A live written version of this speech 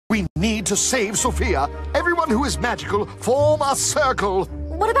We need to save Sofia. Everyone who is magical, form a circle.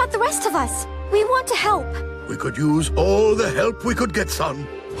 What about the rest of us? We want to help. We could use all the help we could get, son.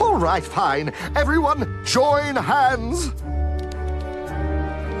 All right, fine. Everyone, join hands.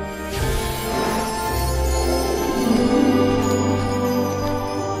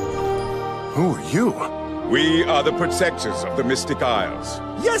 Who are you? We are the protectors of the Mystic Isles.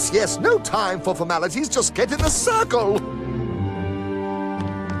 Yes, yes, no time for formalities. Just get in the circle.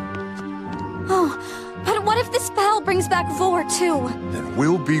 Oh, but what if the spell brings back Vor, too? Then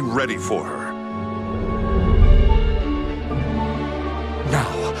we'll be ready for her. Now,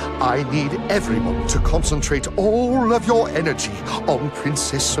 I need everyone to concentrate all of your energy on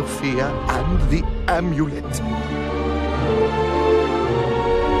Princess Sofia and the amulet.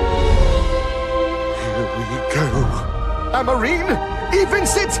 Here we go. Amarine,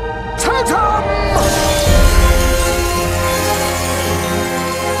 Evincit, Totem!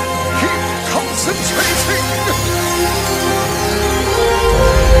 Keep concentrating!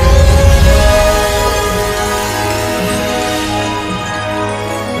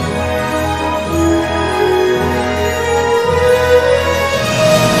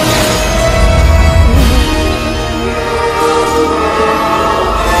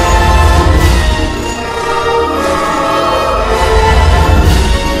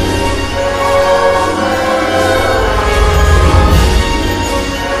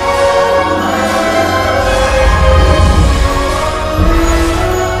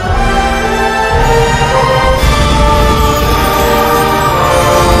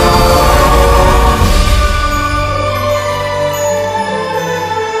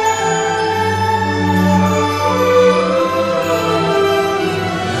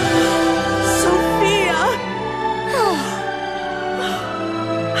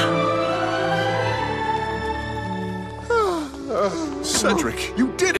 Cedric, you did it!